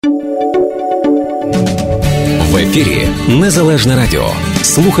В ефірі Незалежне Радіо.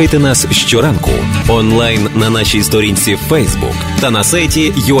 Слухайте нас щоранку онлайн на нашій сторінці в Facebook та на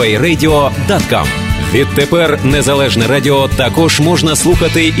сайті uaradio.com. Відтепер Незалежне Радіо також можна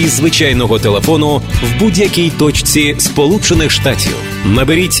слухати із звичайного телефону в будь-якій точці Сполучених Штатів.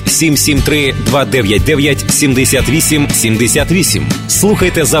 Наберіть 773-299-78-78.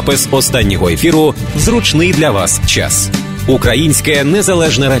 Слухайте запис останнього ефіру в зручний для вас час. Українське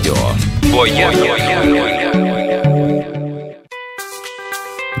Незалежне Радіо.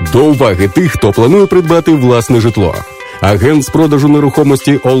 До уваги тих, хто планує придбати власне житло. Агент з продажу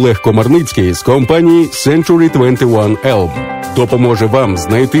нерухомості Олег Комарницький з компанії Century 21 Elm допоможе вам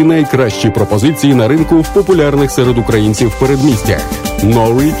знайти найкращі пропозиції на ринку в популярних серед українців передмістях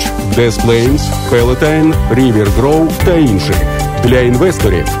Norwich, Des Plaines, Palatine, River Grove та інших. Для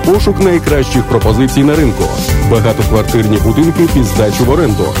інвесторів пошук найкращих пропозицій на ринку, багатоквартирні будинки під здачу в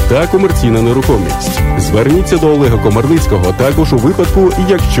оренду та комерційна нерухомість. Зверніться до Олега Комарницького також у випадку,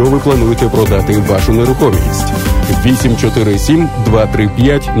 якщо ви плануєте продати вашу нерухомість.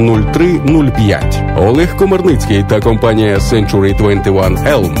 847-235-0305. Олег Комарницький та компанія Century 21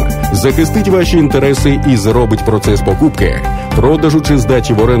 Elm захистить ваші інтереси і зробить процес покупки, продажу чи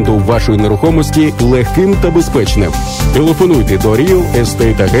здачі в оренду вашої нерухомості легким та безпечним. Телефонуйте до Real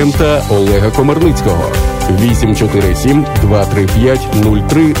Estate-агента Олега Комарницького.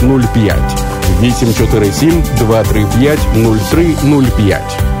 847-235-0305. 847-235-0305.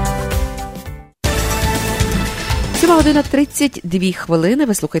 7:32 хвилини.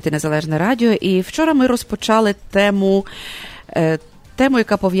 Ви слухаєте Незалежне Радіо. І вчора ми розпочали тему,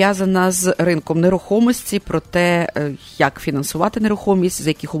 яка пов'язана з ринком нерухомості, про те, як фінансувати нерухомість, з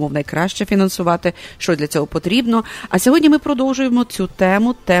яких умов найкраще фінансувати, що для цього потрібно. А сьогодні ми продовжуємо цю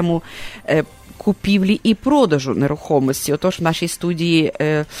тему купівлі і продажу нерухомості. Отож, в нашій студії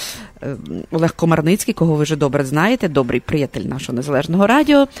Олег Комарницький, кого ви вже добре знаєте, добрий приятель нашого Незалежного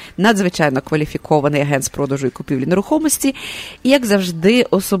Радіо, надзвичайно кваліфікований агент з продажу і купівлі нерухомості. І, як завжди,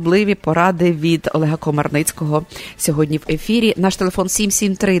 особливі поради від Олега Комарницького сьогодні в ефірі. Наш телефон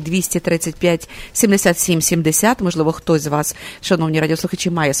 773-235-7770. Можливо, хтось з вас, шановні радіослухачі,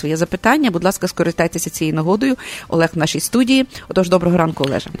 має своє запитання. Будь ласка, скористайтеся цією нагодою. Олег в нашій студії. Отож, доброго ранку,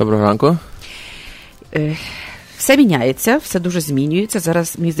 Олеже. Доброго ранку. Все міняється, все дуже змінюється.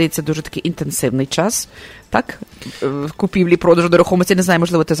 Зараз, мені здається, дуже такий інтенсивний час, так? В купівлі, продажу нерухомості. Не знаю,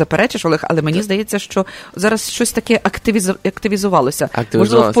 можливо, ти заперечиш, Олег, але мені здається, що зараз щось таке активізувалося.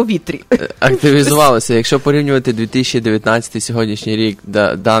 Можливо, в повітрі. Активізувалося. Якщо порівнювати 2019 сьогоднішній рік,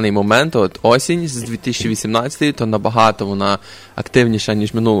 даний момент, от осінь з 2018, то набагато вона активніша,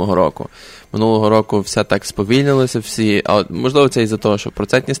 ніж минулого року. Минулого року все так сповільнилося, всі, а можливо, це із-за того, що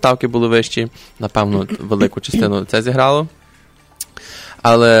процентні ставки були вищі, напевно, велику частину це зіграло.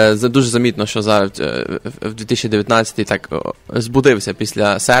 Але дуже замітно, що зараз в 2019 так збудився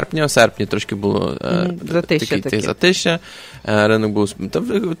після серпня. В серпні трошки було затища. Ринок був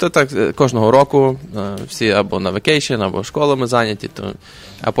так кожного року, всі або на векейшн, або школами зайняті,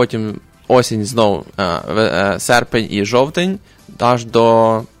 а потім осінь знову, серпень і жовтень, аж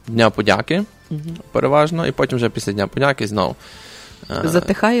до Дня подяки, переважно, і потім вже після Дня подяки знову.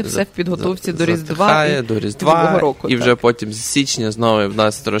 Затихає все в підготовці до Різдва. До Різдва, року, і вже потім з січня знову в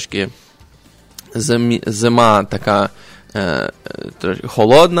нас трошки зима така трошки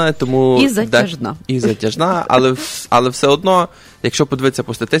холодна, тому... І затяжна. Але все одно, якщо подивитися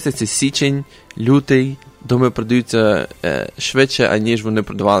по статистиці, січень, лютий, думаю, продаються швидше, аніж вони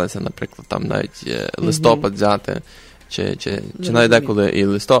продавалися, наприклад, там навіть листопад взяти, чи навіть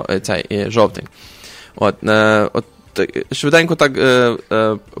деколи і жовтень. От швиденько так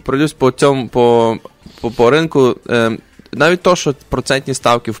пройдусь по ринку. Навіть то, що процентні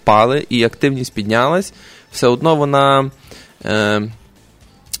ставки впали і активність піднялась, все одно вона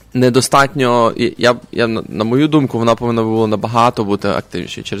недостатньо, на мою думку, вона повинна була набагато бути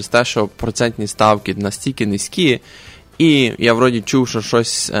активнішою через те, що процентні ставки настільки низькі. І я вроді чув, що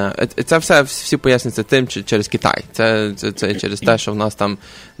щось... Це всі пояснюється тим через Китай. Це через те, що в нас там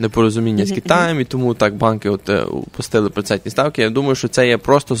непорозуміння з Китаєм, і тому так банки опустили процентні ставки. Я думаю, що це є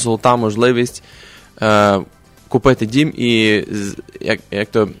просто золота можливість купити дім і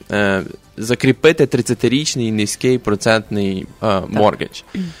закріпити 30-річний низький процентний моргідж.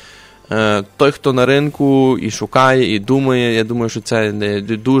 Той, хто на ринку і шукає, і думає, я думаю, що це не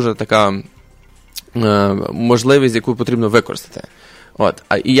дуже така... можливість, яку потрібно використати.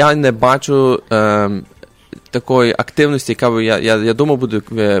 І я не бачу такої активності, яка, я думав,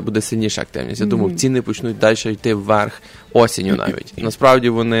 буде сильніша активність. Я думав, ціни почнуть далі йти вверх осінню навіть. Насправді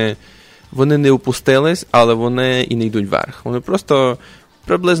вони не опустились, але вони і не йдуть вверх. Вони просто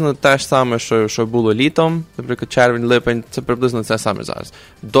приблизно те ж саме, що було літом, наприклад, червень-липень, це приблизно це саме зараз.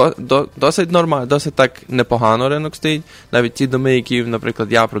 Досить нормально, досить так непогано ринок стоїть. Навіть ті доми, які,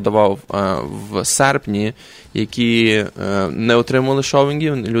 наприклад, я продавав в серпні, які не отримали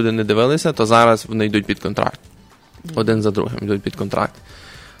шовінгів, люди не дивилися, то зараз вони йдуть під контракт. Один за другим йдуть під контракт.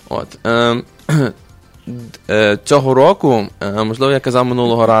 От. Цього року, можливо, я казав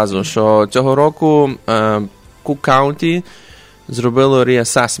минулого разу, що цього року Cook County зробило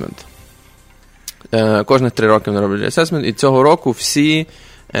reassessment. Кожних 3 роки вони роблять reassessment, і цього року всі,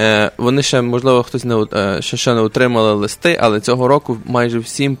 вони ще, можливо, хтось ще не отримали листи, але цього року майже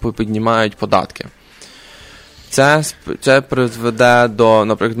всім піднімають податки. Це призведе до,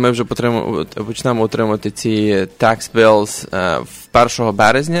 наприклад, ми вже почнемо отримати ці tax bills 1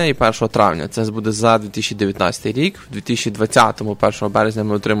 березня і 1 травня. Це буде за 2019 рік. В 2020-му 1 березня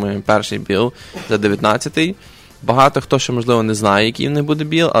ми отримуємо перший біл за 2019. Багато хто ще, можливо, не знає, який в них буде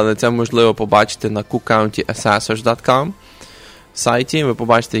біл, але це можливо побачити на cookcountyassessors.com сайті. Ви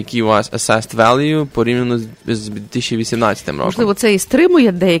побачите, який у вас assessed value порівняно з 2018 роком. Можливо, це і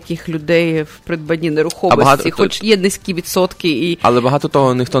стримує деяких людей в придбанні нерухомості, хоч є низькі відсотки. Але багато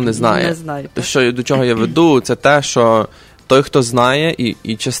того ніхто не знає. Не знає. До чого я веду, це те, що той, хто знає,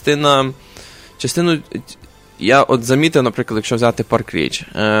 і частину я от замітив, наприклад, якщо взяти Парк-Рідж,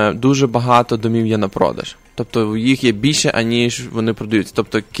 дуже багато домів є на продаж. Тобто їх є більше, аніж вони продаються.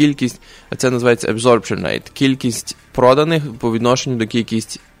 Тобто кількість, це називається absorption rate, кількість проданих по відношенню до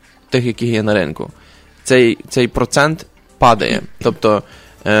кількість тих, які є на ринку. Цей процент падає. Тобто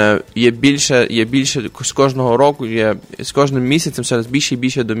є більше з кожного року, з кожним місяцем ще раз більше і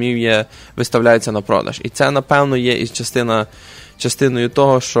більше домів виставляється на продаж. І це, напевно, є і частиною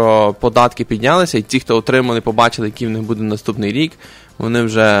того, що податки піднялися, і ті, хто отримали, побачили, який в них буде наступний рік, вони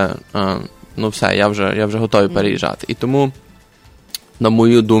вже, все, я вже готовий переїжджати. І тому, на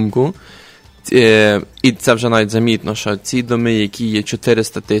мою думку, і це вже навіть замітно, що ці доми, які є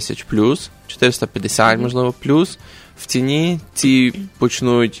 400 тисяч плюс, 450, можливо, плюс, в ціні, ці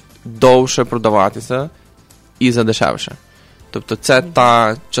почнуть довше продаватися і задешевше. Тобто це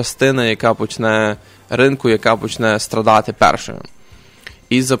та частина, яка почне ринку, яка почне страдати першою.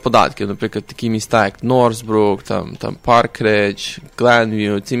 Із-за податків, наприклад, такі міста, як Норсбрук, там Парк-Рідж,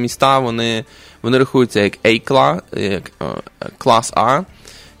 Гленвью, ці міста, вони рахуються як A-клас, як клас А,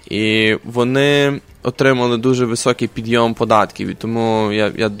 і вони отримали дуже високий підйом податків. І тому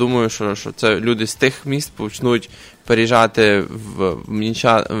я думаю, що це люди з тих міст почнуть переїжджати в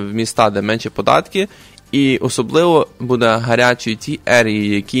міста, де менші податки, і особливо буде гарячі ті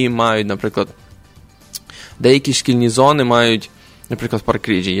ерії, які мають, наприклад, деякі шкільні зони мають, наприклад, в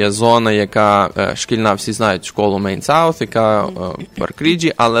Парк-Ріджі. Є зона, яка шкільна, всі знають школу Main South, яка в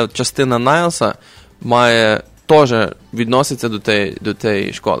Парк-Ріджі, але частина Найлса теж відноситься до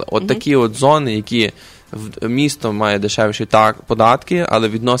тієї школи. От такі от зони, які місто має дешевші податки, але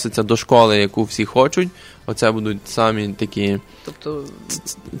відносяться до школи, яку всі хочуть, оце будуть самі такі... Тобто...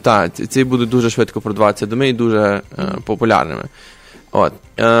 Так, ці будуть дуже швидко продаватися доми і дуже популярними. От.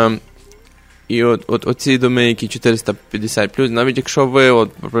 І от ці доми, які 450+, навіть якщо ви,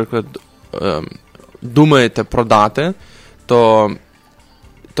 наприклад, думаєте продати, то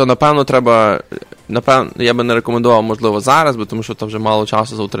напевно треба, я би не рекомендував, можливо, зараз, бо тому що там вже мало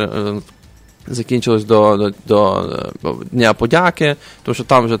часу закінчилось до Дня подяки, тому що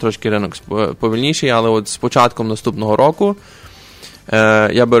там вже трошки ринок повільніший, але от з початком наступного року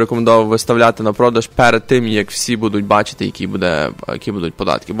я би рекомендував виставляти на продаж перед тим, як всі будуть бачити, які будуть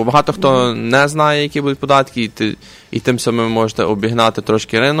податки. Бо багато хто не знає, які будуть податки, і тим самим можете обігнати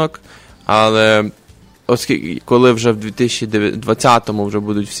трошки ринок, але оскільки, коли вже в 2020-му вже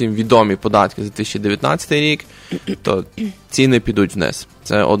будуть всім відомі податки за 2019 рік, то ціни підуть вниз.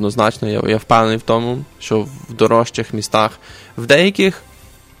 Це однозначно, я впевнений в тому, що в дорожчих містах, в деяких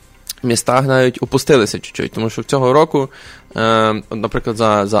містах навіть опустилися чуть-чуть, тому що в цього року, наприклад,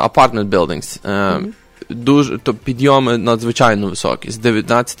 за apartment buildings, то підйоми надзвичайно високі, з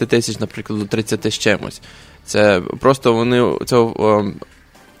 19 тисяч, наприклад, до 30 з чимось. Це просто вони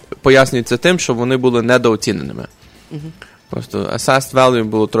пояснюється тим, що вони були недооціненими. Просто assessed value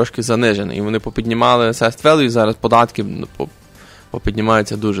було трошки занижене, і вони попіднімали assessed value, і зараз податки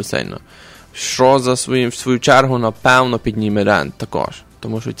попіднімаються дуже сильно. Що в свою чергу, напевно, підніме рент також.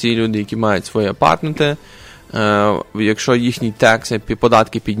 Тому що ті люди, які мають свої апартменти, якщо їхні такси,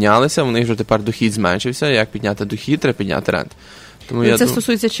 податки піднялися, у них вже тепер дохід зменшився. Як підняти дохід, треба підняти рент. Тому це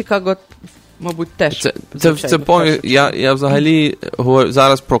стосується Чикаго, мабуть, теж. Я взагалі говорю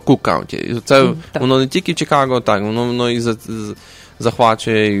зараз про Cook County. Це воно не тільки Чикаго, так, воно і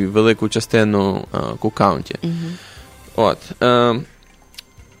захвачує велику частину Cook County. От.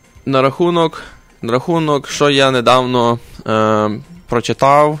 на рахунок, що я недавно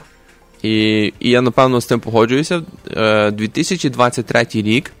прочитав, і я, напевно, з тим погоджуюся. 2023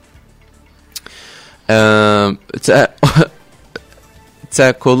 рік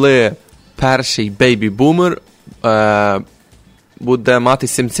це коли перший бейбі-бумер буде мати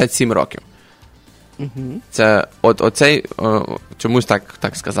 77 років. Це оцей, чомусь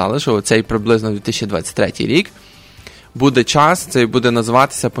так сказали, що оцей приблизно 2023 рік буде час, це буде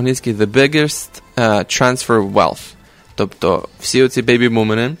називатися по-англійськи The Biggest Transfer Wealth. Тобто всі оці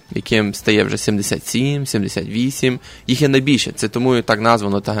бейбі-бумери, яким стає вже 77, 78, їх є найбільше. Це тому і так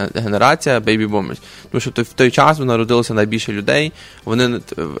названо та генерація бейбі-бумерів. Тому що в той час народилося найбільше людей, вони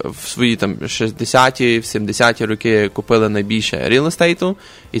в свої там 60-ті, 70-ті роки купили найбільше real-естейту,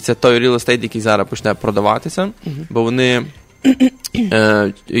 і це той real-естейт, який зараз почне продаватися, бо вони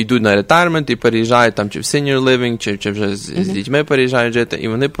йдуть на ретайрмент і переїжджають там чи в senior living, чи вже з дітьми переїжджають жити, і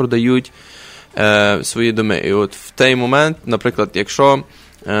вони продають свої доми. І от в той момент, наприклад, якщо,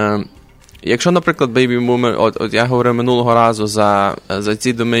 наприклад, Baby Boomer, от я говорив минулого разу за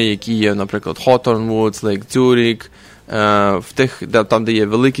ці доми, які є, наприклад, Hawthorne Woods, Lake Zurich, в тих, там, де є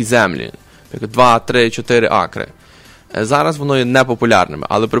великі землі, 2, 3, 4 акри. Зараз воно є непопулярним,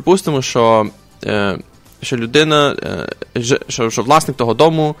 але припустимо, що людина, що власник того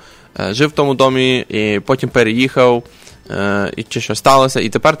дому жив в тому домі і потім переїхав, і чи що сталося, і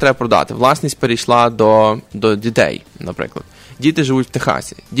тепер треба продати. Власність перейшла до дітей, наприклад. Діти живуть в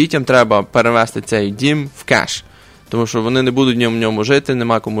Техасі. Дітям треба перевести цей дім в кеш, тому що вони не будуть в ньому жити,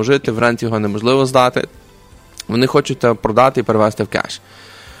 нема кому жити, в рент його неможливо здати. Вони хочуть продати і перевести в кеш.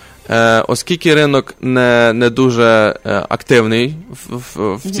 Оскільки ринок не дуже активний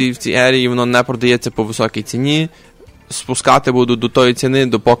в цій ері, і воно не продається по високій ціні, спускати будуть до тої ціни,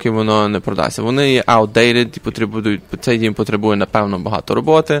 допоки воно не продасться. Вони є outdated, цей дім потребує, напевно, багато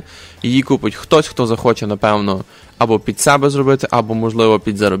роботи. Її купить хтось, хто захоче, напевно, або під себе зробити, або, можливо,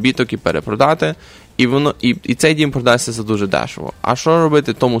 під заробіток і перепродати. І цей дім продасться за дуже дешево. А що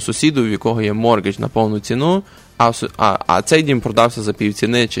робити тому сусіду, в якого є моргідж на повну ціну, а цей дім продався за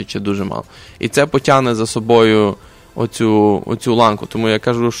півціни чи дуже мало. І це потягне за собою оцю ланку. Тому я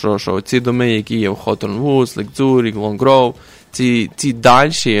кажу, що ці доми, які є в Hawthorne Woods, Lake Zurich, Long Grove, ці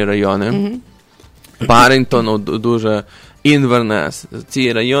дальші райони, Баррінгтон, дуже Інвернес,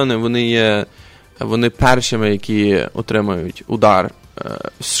 ці райони, вони першими, які отримають удар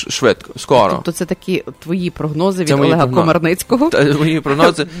швидко, скоро. Тобто це такі твої прогнози від Олега Комарницького? Мої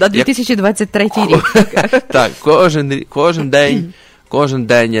прогнози. На 2023 рік. Так, кожен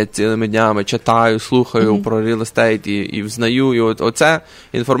день я цілими днями читаю, слухаю про real estate і взнаю. І оце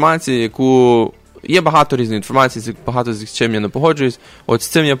інформація, яку... Є багато різної інформації, багато з чим я не погоджуюсь. От з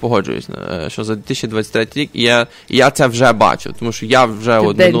цим я погоджуюсь, що за 2023 рік, і я це вже бачу, тому що я вже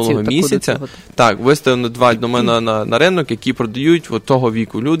от минулого місяця виставив 2 доми на ринок, які продають от того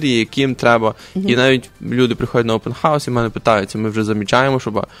віку люди, яким треба. І навіть люди приходять на open house і мене питаються, ми вже замічаємо,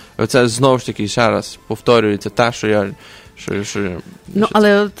 щоб оце знову ж таки ще раз повторюється те, що я...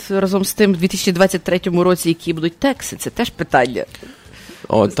 але от разом з тим в 2023 році, які будуть текси, це теж питання.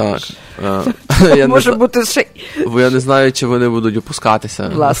 О, так. Може бути ще... Бо я не знаю, чи вони будуть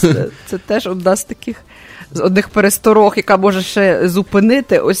опускатися. Власне, це теж одна з таких, з одних пересторог, яка може ще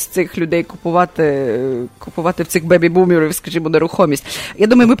зупинити ось цих людей купувати в цих бебі-бумерів, скажімо, нерухомість. Я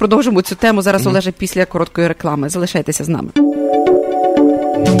думаю, ми продовжимо цю тему зараз, Олеже, після короткої реклами. Залишайтеся з нами.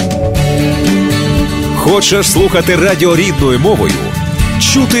 Хочеш слухати радіо рідною мовою?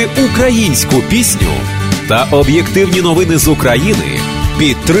 Чути українську пісню та об'єктивні новини з України?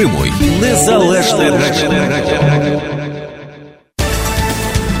 Підтримуй Незалежне радіо.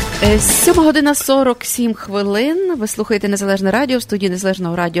 7:47. Ви слухаєте Незалежне радіо, в студії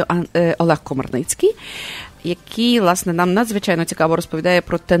Незалежного радіо Олег Комарницький, який, власне, нам надзвичайно цікаво розповідає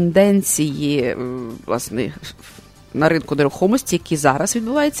про тенденції, власне, на ринку нерухомості, які зараз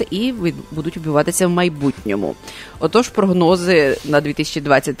відбуваються і будуть відбуватися в майбутньому. Отож, прогнози на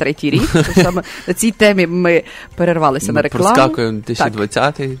 2023 рік. Саме на цій темі ми перервалися на рекламу. Проскакуємо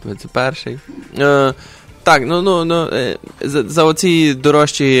 2020, 2021. Так, за оці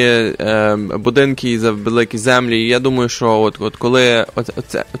дорожчі будинки, за великі землі, я думаю, що от коли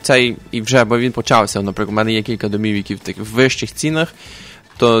цей, і вже, бо він почався, наприклад, у мене є кілька домів, які в таких вищих цінах,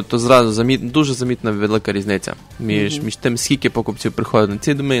 то зразу дуже замітна велика різниця між тим, скільки покупців приходить на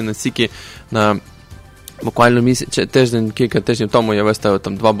ці доми, наскільки на буквально кілька тижнів тому я виставив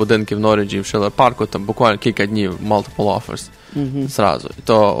там 2 будинки в Норриджі, в Шиллер Парку, там буквально кілька днів multiple offers зразу.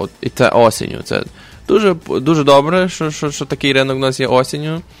 І це осінню. Це дуже добре, що такий ринок у нас є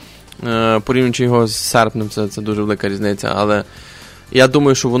осінню. Порівнюючи його з серпнем, це дуже велика різниця, але я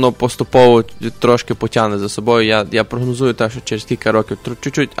думаю, що воно поступово трошки потягне за собою. Я прогнозую те, що через кілька років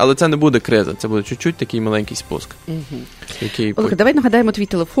чуть-чуть, але це не буде криза, це буде чуть-чуть такий маленький спуск. Олег, давай нагадаємо твій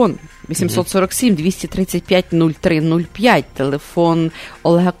телефон. 847-235-0305. Телефон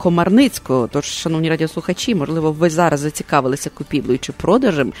Олега Комарницького. Тож, шановні радіослухачі, можливо, ви зараз зацікавилися купівлею чи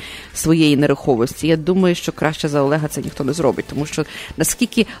продажем своєї нерухомості. Я думаю, що краще за Олега це ніхто не зробить, тому що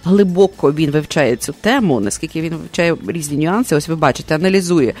наскільки глибоко він вивчає цю тему, наскільки він вивчає різні нюанси, ось ви бачите,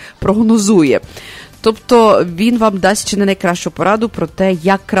 аналізує, прогнозує. Тобто він вам дасть чи не найкращу пораду про те,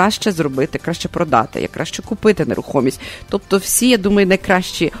 як краще зробити, краще продати, як краще купити нерухомість. Тобто всі, я думаю,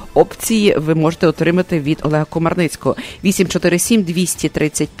 найкращі опції ви можете отримати від Олега Комарницького.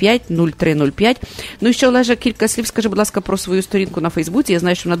 847-235-0305. Ну і ще, Олеже, кілька слів, скажи, будь ласка, про свою сторінку на Фейсбуці. Я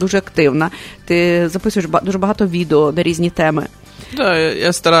знаю, що вона дуже активна. Ти записуєш дуже багато відео на різні теми. Так,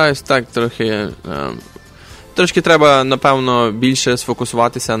 я стараюсь так трохи... Трошки треба, напевно, більше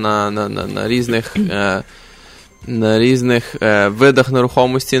сфокусуватися на різних видах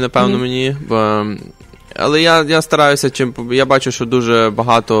нерухомості, напевно, мені. Але я стараюся, я бачу, що дуже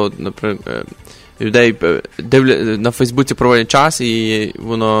багато, наприклад, людей на Фейсбуці проводять час, і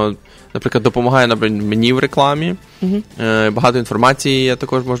воно, наприклад, допомагає, наприклад, мені в рекламі. Багато інформації я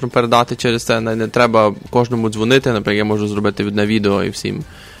також можу передати через це. Не треба кожному дзвонити, наприклад, я можу зробити одне відео і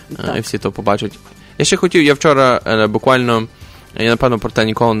всі то побачать. Я ще хотів, я вчора буквально, я напевно про те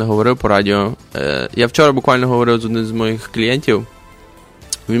ніколи не говорив по радіо, я вчора буквально говорив з одним з моїх клієнтів,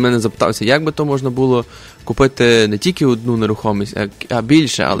 він мене запитався, як би то можна було купити не тільки одну нерухомість, а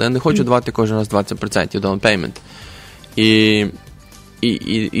більше, але я не хочу давати кожен раз 20% down payment.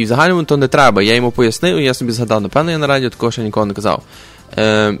 І в загальному то не треба, я йому пояснив, і я собі згадав, напевно я на радіо такого ще ніколи не казав.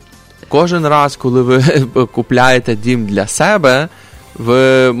 Кожен раз, коли ви купляєте дім для себе,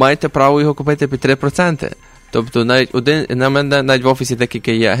 ви маєте право його купити під 3%. Тобто на мене навіть в офісі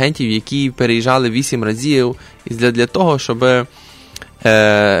декілька є агентів, які переїжджали 8 разів для того,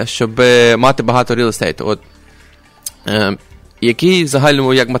 щоб мати багато реал-естейту. От, який в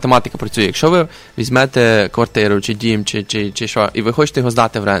загальному, як математика працює. Якщо ви візьмете квартиру, чи дім, чи що, і ви хочете його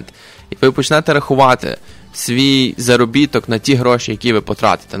здати в рент, і ви почнете рахувати свій заробіток на ті гроші, які ви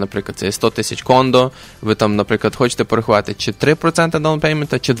потратите. Наприклад, це 100 тисяч кондо, ви там, наприклад, хочете порахувати, чи 3%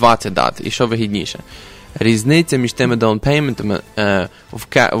 даунпеймента, чи 20% дати, і що вигідніше. Різниця між тими даунпейментами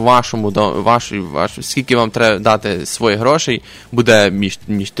скільки вам треба дати своїх грошей, буде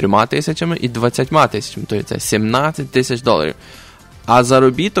між 3 тисячами і 20 тисячами, тобто це 17 тисяч доларів. А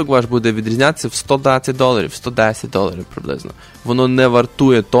заробіток ваш буде відрізнятися в $120, $110 приблизно. Воно не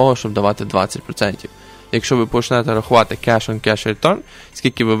вартує того, щоб давати 20%. Якщо ви почнете рахувати cash on cash return,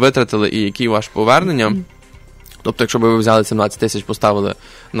 скільки ви витратили і які ваше повернення, тобто якщо ви взяли 17 тисяч, поставили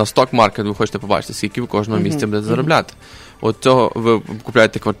на сток-маркет, ви хочете побачити, скільки ви кожного місяця будете заробляти. От цього ви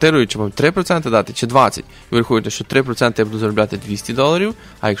купляєте квартиру, і чи вам 3% дати, чи 20%. Ви рахуєте, що 3% я буду заробляти $200,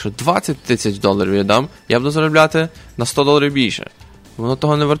 а якщо 20 тисяч доларів я дам, я буду заробляти на $100 більше. Воно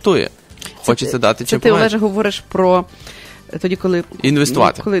того не вартує. Хочеться дати чим поменше. Це ти, Олеже, говориш про тоді, коли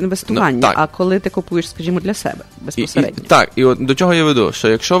інвестування, а коли ти купуєш, скажімо, для себе безпосередньо. І от до чого я веду, що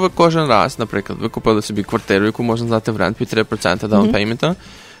якщо ви кожен раз, наприклад, ви купили собі квартиру, яку можна здати в рент під 3% даунпеймента,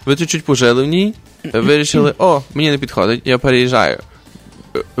 ви чуть-чуть пожили в ній, вирішили, мені не підходить, я переїжджаю.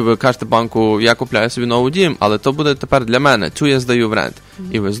 Ви кажете банку, я купляю собі нову дім, але то буде тепер для мене, цю я здаю в рент.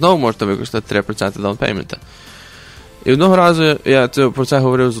 І ви знову можете використати 3% даунпеймента. І одного разу я про це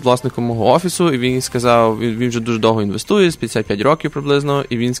говорив з власником мого офісу, і він сказав, він вже дуже довго інвестує, з 55 років приблизно,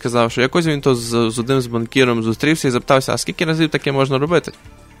 і він сказав, що якось він то з одним з банкіром зустрівся і запитався, а скільки разів таке можна робити?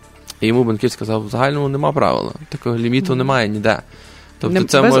 І йому банкір сказав, в загальному нема правила, такого ліміту немає ніде. Тобто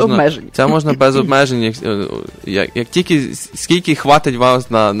це можна без обмежень, як тільки скільки хватить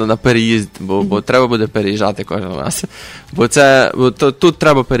вас на переїзд, бо треба буде переїжджати кожен раз. Бо тут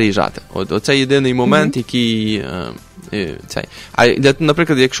треба переїжджати. Оце єдиний момент, який цей. А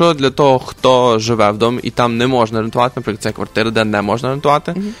наприклад, якщо для того, хто живе в домі і там не можна рентувати, наприклад, це квартира, де не можна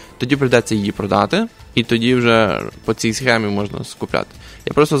рентувати, тоді прийдеться її продати, і тоді вже по цій схемі можна скупляти.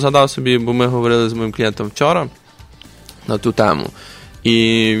 Я просто згадав собі, бо ми говорили з моїм клієнтом вчора на ту тему. І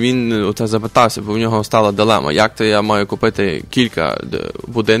він оце запитався, бо в нього стала дилема, як то я маю купити кілька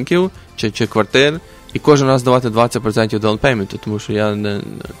будинків чи квартир і кожен раз давати 20% даунпейменту, тому що я не...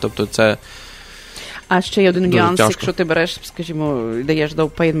 Тобто це... А ще є один нюанс, якщо ти береш, скажімо, даєш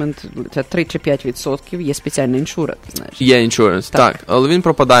даунпеймент, це 3 чи 5%, є спеціальний іншуренс, знаєш. Є іншуренс, так. Але він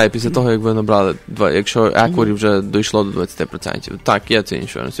пропадає після того, як ви набрали, якщо еквері вже дійшло до 20%. Так, є цей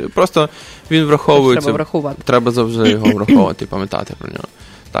іншуренс. Просто він враховується. Треба врахувати. Треба завжди його враховувати і пам'ятати про нього.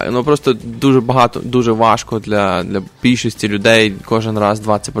 Так, просто дуже важко для більшості людей кожен раз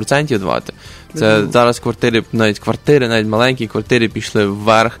 20% давати. Це зараз навіть маленькі квартири пішли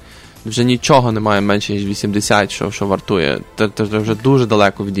вверх, вже нічого немає менше, ніж 80, що вартує. Це вже дуже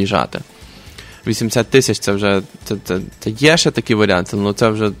далеко від'їжджати. 80 тисяч це вже це є ще такий варіант, але це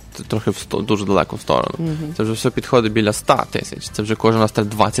вже трохи дуже далеко в сторону. Це вже все підходить біля 100 тисяч. Це вже кожен раз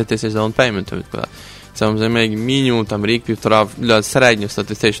 20 тисяч даунпейменту відкладати. Це вам займає мінімум рік-півтора для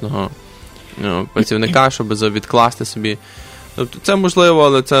середньостатистичного працівника, щоб відкласти собі. Тобто це можливо,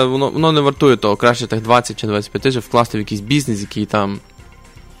 але це воно не вартує того. Краще тих 20 чи 25 тисяч вкласти в якийсь бізнес, який там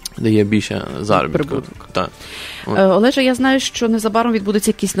дає більше заробітку. Олеже, я знаю, що незабаром відбудеться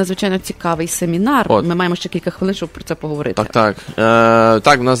якийсь надзвичайно цікавий семінар. Ми маємо ще кілька хвилин, щоб про це поговорити.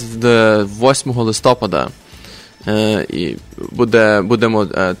 Так, у нас 8 листопада і будемо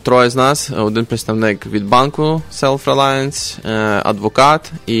троє з нас, один представник від банку Self-Reliance,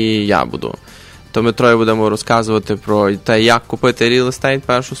 адвокат і я буду. То ми троє будемо розказувати про те, як купити real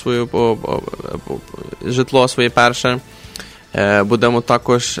estate, житло своє перше. Будемо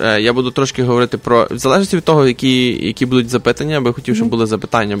також, я буду трошки говорити про, в залежності від того, які будуть запитання, я би хотів, щоб були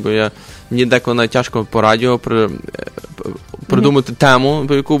запитання, бо мені деколи навіть тяжко по радіо придумати тему,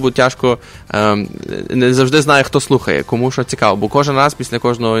 по яку, бо тяжко, не завжди знаю, хто слухає, кому що цікаво, бо кожен раз після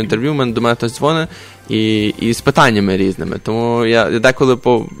кожного інтерв'ю до мене хтось дзвонить і з питаннями різними, тому я деколи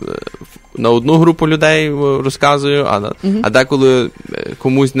на одну групу людей розказую, а деколи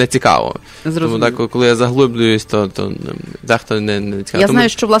комусь не цікаво. Тому деколи, коли я заглиблююсь, то дехто не цікаво. Я знаю,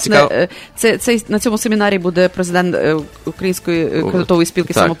 що, власне, на цьому семінарі буде президент Української кредитової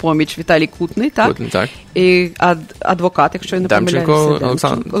спілки «Самопоміч» Віталій Кутний, так? І адвокат, якщо я не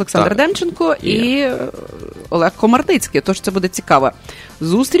помиляюся, Олександр Демченко і Олег Комарницький. Тож це буде цікава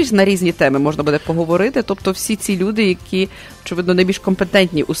зустріч на різні теми, можна буде поговорити. Тобто всі ці люди, які, очевидно, найбільш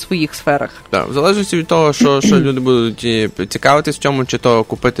компетентні у своїх сферах. Так, в залежності від того, що люди будуть цікавитись в чому, чи то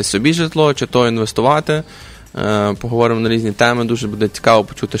купити собі житло, чи то інвестувати. Поговоримо на різні теми. Дуже буде цікаво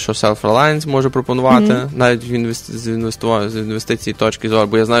почути, що Self-Reliance може пропонувати, навіть з інвестицій точки зору,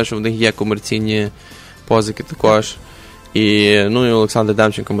 бо я знаю, що в них є комерційні позики також. І Олександр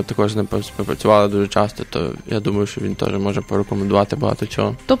Демченко, ми також з ним співпрацювали дуже часто, то я думаю, що він теж може порекомендувати багато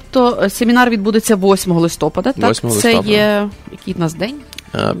чого. Тобто семінар відбудеться 8 листопада, так? 8 листопада. Це є, який в нас день?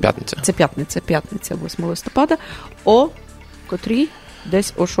 П'ятниця. Це п'ятниця, 8 листопада. О котрій?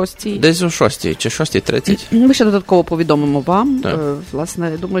 Десь о 6-й? Десь о 6-й чи 6:30. Ми ще додатково повідомимо вам.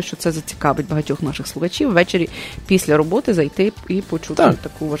 Власне, думаю, що це зацікавить багатьох наших слухачів. Ввечері після роботи зайти і почути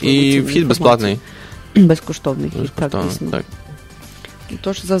таку важливу інформацію. І вхід безплатний. Безкоштовний хід, так, дійсно.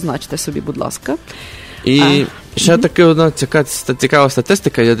 Тож зазначте собі, будь ласка. І ще така одна цікава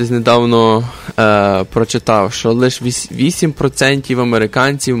статистика, я десь недавно прочитав, що лише 8%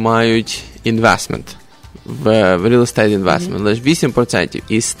 американців мають інвестмент, в real estate investment, лише 8%.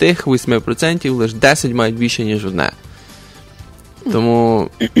 І з тих 8% лише 10 мають більше, ніж одне. Тому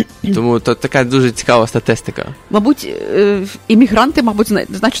то така дуже цікава статистика. Мабуть, іммігранти,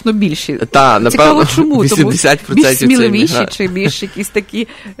 значно більші. Цікаво, чому? 80% тому більш сміливіші, чи більш якісь такі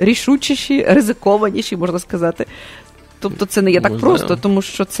рішучіші, ризикованіші, можна сказати. Тобто це не є так просто, тому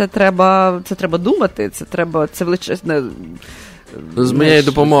що це треба думати, це величезне... З моєю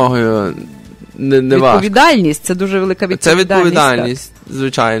допомогою не важко. Відповідальність, це дуже велика відповідальність. Це відповідальність,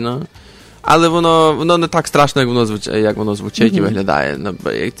 звичайно. Але воно не так страшно, як воно звучить і виглядає.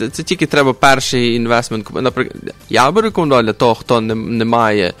 Це тільки треба перший інвестмент. Наприклад, я би рекомендував для того, хто не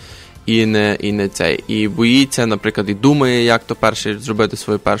має і боїться, наприклад, і думає, як то зробити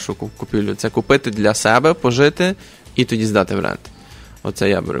свою першу купівлю. Це купити для себе, пожити і тоді здати в рент. Оце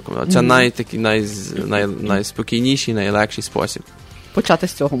я би рекомендував. Це найспокійніший, найлегший спосіб. Почати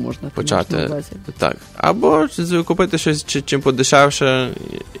з цього можна. Так. Або купити щось чим подешевше,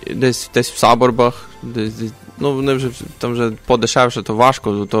 десь в саборбах, вони вже там вже подешевше, то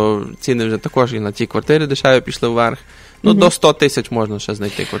важко, то ціни вже також і на ті квартири дешеві пішли вверх. До 100 тисяч можна ще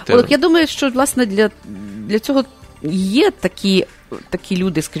знайти квартиру. Олег, я думаю, що, власне, для цього є такі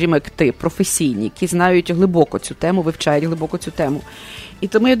люди, скажімо, як ти, професійні, які знають глибоко цю тему, вивчають глибоко цю тему. І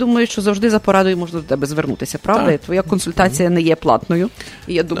тому я думаю, що завжди за порадою можна до тебе звернутися, правда? Так. Твоя консультація не є платною.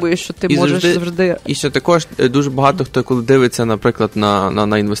 І я думаю, що ти можеш завжди... І ще також дуже багато хто, коли дивиться, наприклад,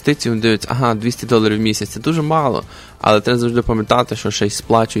 на інвестицію, дивиться, $200 в місяць, це дуже мало. Але треба завжди пам'ятати, що ще й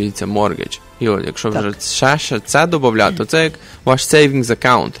сплачується моргідж. І от, якщо вже ще це додати, то це як ваш savings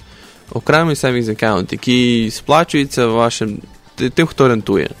account. Окремий savings account, який сплачується тим, хто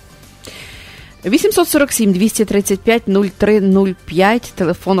рентує. 847-235-0305,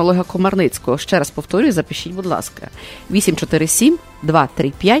 телефон Олега Комарницького. Ще раз повторюю, запишіть, будь ласка.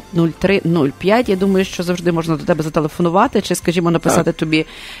 847-235-0305. Я думаю, що завжди можна до тебе зателефонувати, чи, скажімо, написати тобі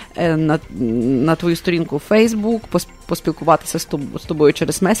на твою сторінку у Facebook, поспілкуватися з тобою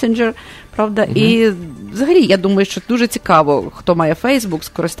через месенджер, правда? І взагалі, я думаю, що дуже цікаво, хто має Facebook,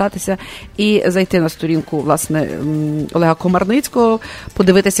 скористатися і зайти на сторінку, власне, Олега Комарницького,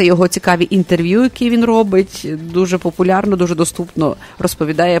 подивитися його цікаві інтерв'ю, які він робить, дуже популярно, дуже доступно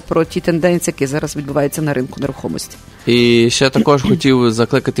розповідає про ті тенденції, які зараз відбуваються на ринку нерухомості. І ще також хотів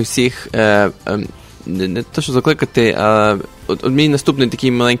закликати всіх, не те, що закликати, а от мій наступний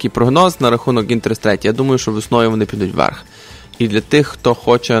такий маленький прогноз на рахунок інтерес-рейт. Я думаю, що весною вони підуть вверх. І для тих, хто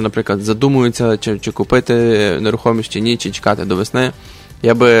хоче, наприклад, задумується, чи купити нерухомість, чи ні, чи чекати до весни,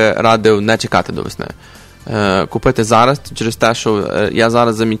 я би радив не чекати до весни. Купити зараз, через те, що я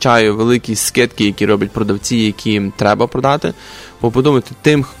зараз замічаю великі скидки, які роблять продавці, які треба продати. Бо подумайте,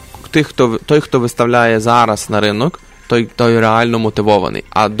 той, хто виставляє зараз на ринок, той реально мотивований.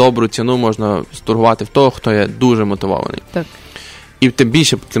 А добру ціну можна сторгувати в того, хто є дуже мотивований. Так. І тим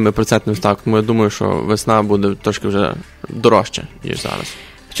більше цими процентними ставками, я думаю, що весна буде трошки вже дорожче, ніж зараз.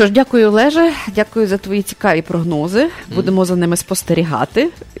 Що ж, дякую, Олеже, дякую за твої цікаві прогнози. Будемо за ними спостерігати.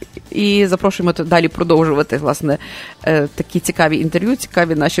 І запрошуємо далі продовжувати, власне, такі цікаві інтерв'ю,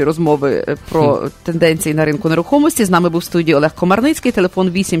 цікаві наші розмови про тенденції на ринку нерухомості. З нами був в студії Олег Комарницький, телефон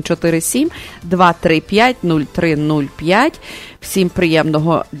 847-235-0305. Всім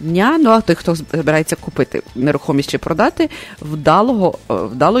приємного дня. Ну, а той, хто збирається купити нерухомість чи продати,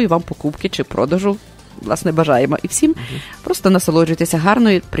 вдалої вам покупки чи продажу, власне, бажаємо. І всім просто насолоджуйтеся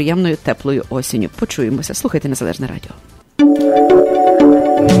гарною, приємною, теплою осінню. Почуємося. Слухайте Незалежне радіо.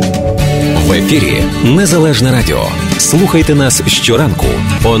 В ефірі Незалежне радіо. Слухайте нас щоранку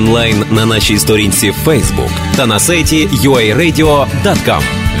онлайн на нашій сторінці Facebook та на сайті uaradio.com.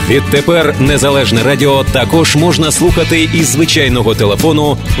 Відтепер Незалежне радіо також можна слухати із звичайного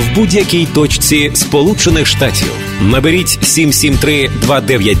телефону в будь-якій точці Сполучених Штатів. Наберіть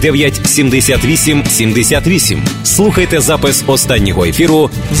 773-299-78-78. Слухайте запис останнього ефіру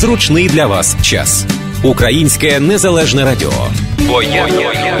в зручний для вас час. Українське Незалежне радіо. Бо я